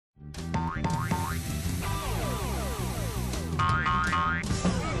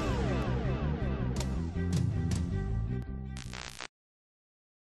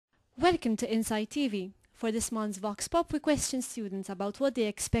Welcome to Insite TV. For this month's Vox Pop, we question students about what they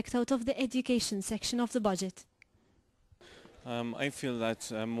expect out of the education section of the budget. I feel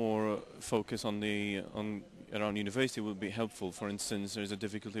that more focus on around university would be helpful. For instance, there's a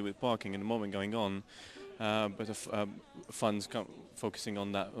difficulty with parking at the moment going on, but if, funds focusing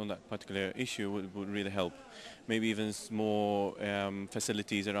on that particular issue would really help. Maybe even more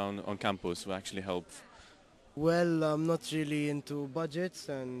facilities around on campus will actually help. Well, I'm not really into budgets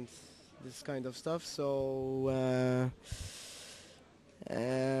and this kind of stuff, so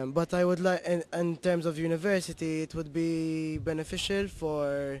but I would like, in terms of university, it would be beneficial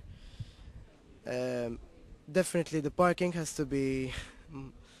for definitely the parking has to be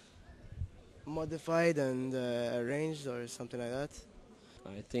modified and arranged or something like that.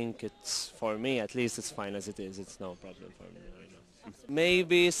 I think it's, for me at least, it's fine as it is. It's no problem for me right now.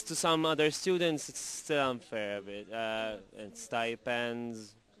 Maybe it's to some other students it's still unfair a bit. And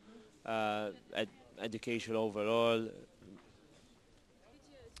stipends, education overall.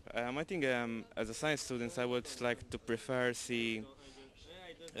 I think as a science student I would like to prefer see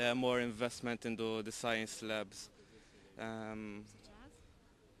more investment into the science labs.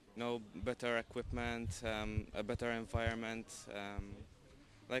 Better equipment, a better environment,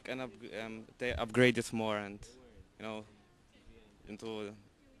 they upgrade it more and into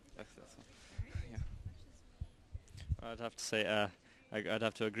yeah. I'd have to say I'd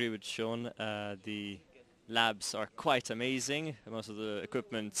have to agree with Sean. The labs are quite amazing. Most of the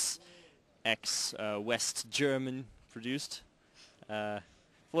equipment's ex-West German produced.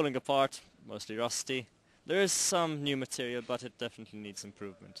 Falling apart, mostly rusty. There is some new material, but it definitely needs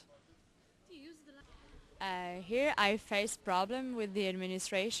improvement. Here I faced problem with the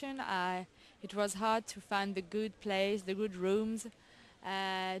administration. It was hard to find the good place, the good rooms,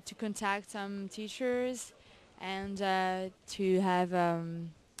 to contact some teachers, and to have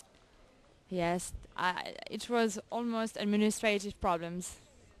yes, it was almost administrative problems.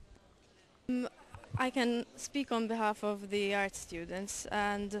 I can speak on behalf of the art students,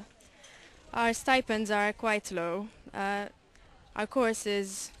 and our stipends are quite low. Our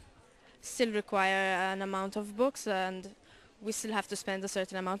courses still require an amount of books, and we still have to spend a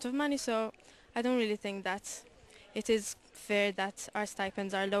certain amount of money, so I don't really think that it is fair that our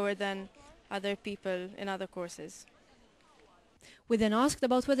stipends are lower than other people in other courses. We then asked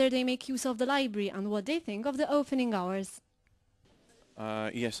about whether they make use of the library and what they think of the opening hours.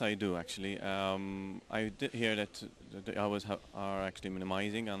 Yes, I do actually. I did hear that the hours are actually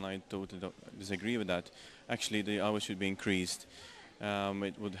minimizing, and I totally disagree with that. Actually, the hours should be increased.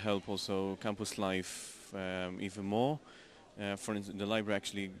 It would help also campus life even more. For instance, the library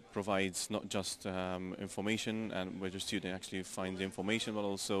actually provides not just information and where the student actually finds information, but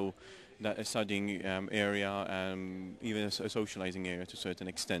also that studying area and even a socializing area to a certain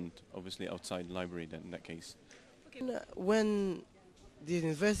extent, obviously outside the library then in that case. When the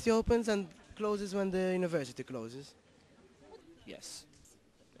university opens and closes when the university closes? Yes,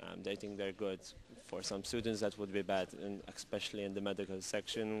 I think they're good. For some students that would be bad, and especially in the medical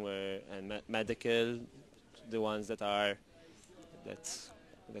section, medical, the ones that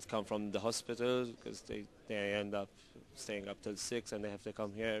come from the hospital, because they end up staying up till 6 and they have to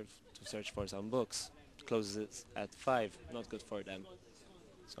come here to search for some books. It closes at 5, not good for them.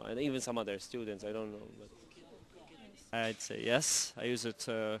 So, and even some other students, I don't know. But I'd say yes. I use it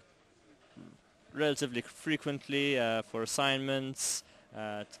relatively frequently for assignments,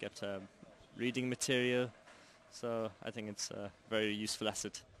 to get reading material, so I think it's a very useful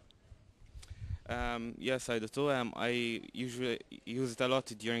asset. Yes, I do too. I usually use it a lot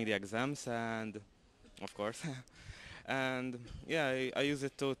during the exams, and of course, and yeah, I use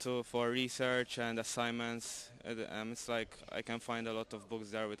it too for research and assignments. It's like I can find a lot of books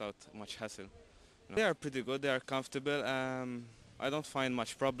there without much hassle. They are pretty good. They are comfortable. I don't find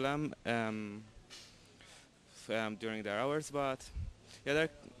much problem during their hours, but yeah,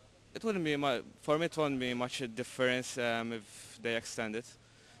 it wouldn't be for me. It wouldn't be much a difference if they extend it.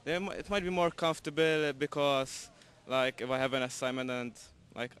 It might be more comfortable because, like, if I have an assignment and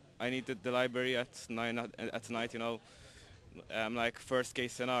like I needed the library at 9 at night, like first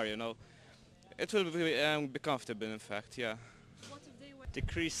case scenario, it will be comfortable. In fact, yeah.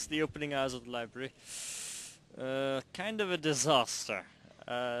 Decrease the opening hours of the library. Kind of a disaster.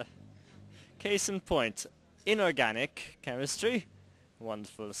 Case in point, inorganic chemistry.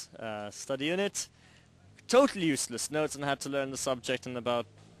 Wonderful study unit. Totally useless notes, and had to learn the subject in about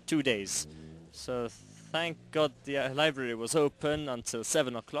 2 days. So thank God the library was open until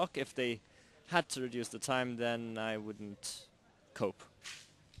 7 o'clock. If they had to reduce the time, then I wouldn't cope.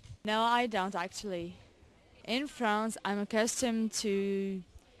 No, I don't actually. In France, I'm accustomed to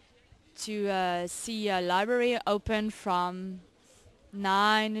to see a library open from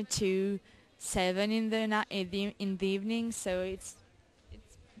 9 to 7 in the evening, so it's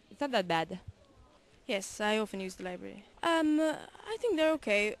not that bad. Yes, I often use the library. I think they're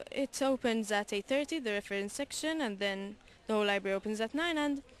okay. It opens at 8:30, the reference section, and then the whole library opens at 9,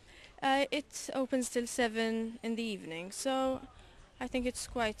 and it opens till 7 in the evening. So I think it's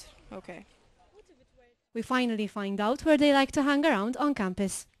quite okay. We finally find out where they like to hang around on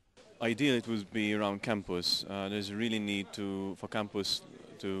campus. Ideally, it would be around campus. There's a really need for campus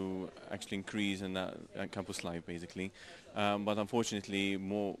to actually increase in that campus life, basically. But unfortunately,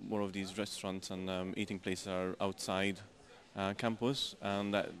 more of these restaurants and eating places are outside campus,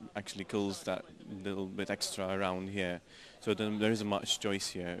 and that actually kills that little bit extra around here. So then there isn't much choice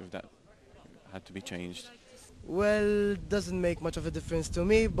here if that had to be changed. Well, doesn't make much of a difference to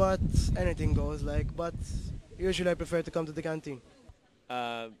me, but anything goes like. But usually I prefer to come to the canteen.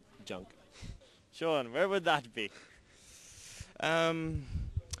 Junk. Sean, where would that be?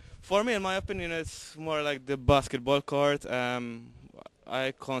 For me, in my opinion, it's more like the basketball court.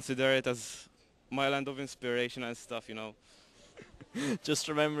 I consider it as my land of inspiration and stuff, you know. Just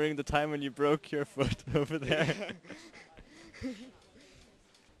remembering the time when you broke your foot over there.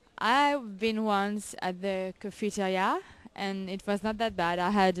 I've been once at the cafeteria, and it was not that bad. I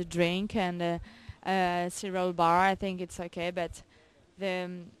had a drink and a cereal bar. I think it's okay, but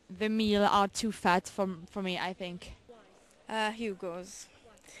the meal are too fat for me, I think. Hugo's.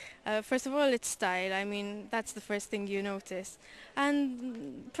 First of all, it's style. I mean, that's the first thing you notice.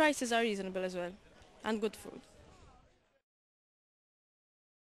 And prices are reasonable as well. And good food.